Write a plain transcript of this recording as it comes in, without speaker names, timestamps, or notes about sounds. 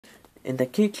In the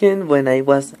kitchen, when I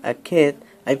was a kid,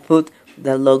 I put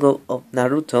the logo of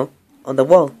Naruto on the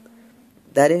wall.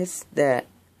 That is the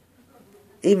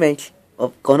image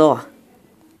of Konoha.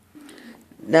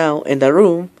 Now in the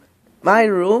room, my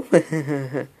room,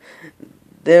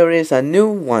 there is a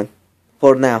new one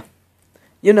for now.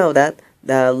 You know that?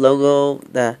 The logo,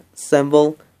 the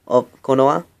symbol of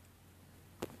Konoha?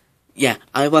 Yeah,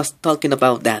 I was talking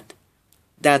about that.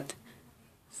 That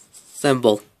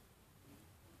symbol.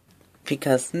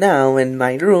 Because now in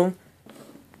my room,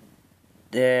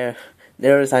 there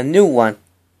is a new one.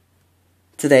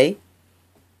 Today,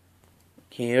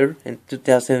 here in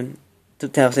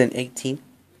 2018,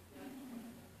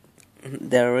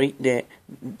 the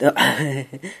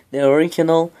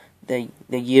original, the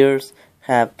years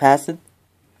have passed.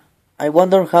 I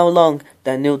wonder how long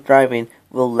the new driving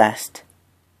will last.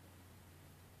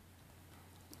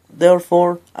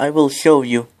 Therefore, I will show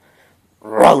you.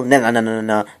 Roll,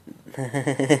 no.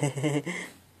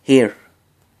 Here.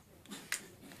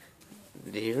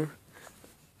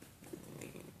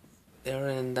 There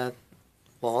in that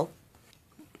wall.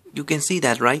 You can see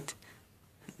that, right?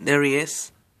 There he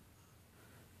is.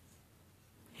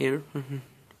 Here.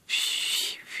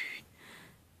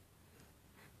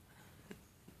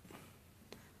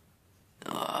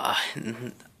 Oh,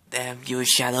 damn you,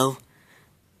 Shadow.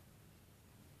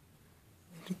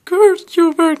 Curse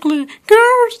you, Berkeley!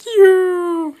 Curse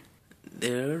you!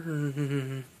 There.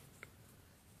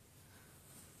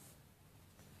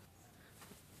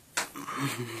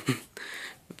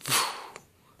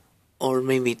 Or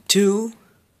maybe 2.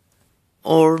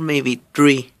 Or maybe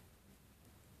 3.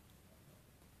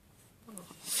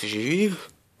 See?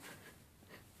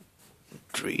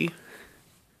 3.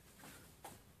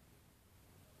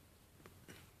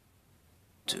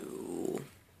 2.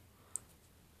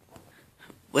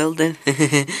 Well then,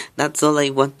 that's all I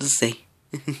want to say.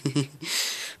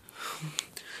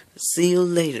 See you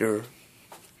later.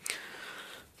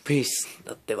 Peace.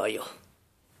 だってばよ。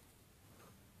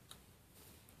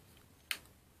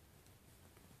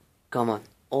Come on,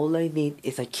 all I need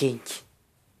is a change.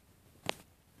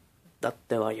 だっ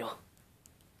てばよ。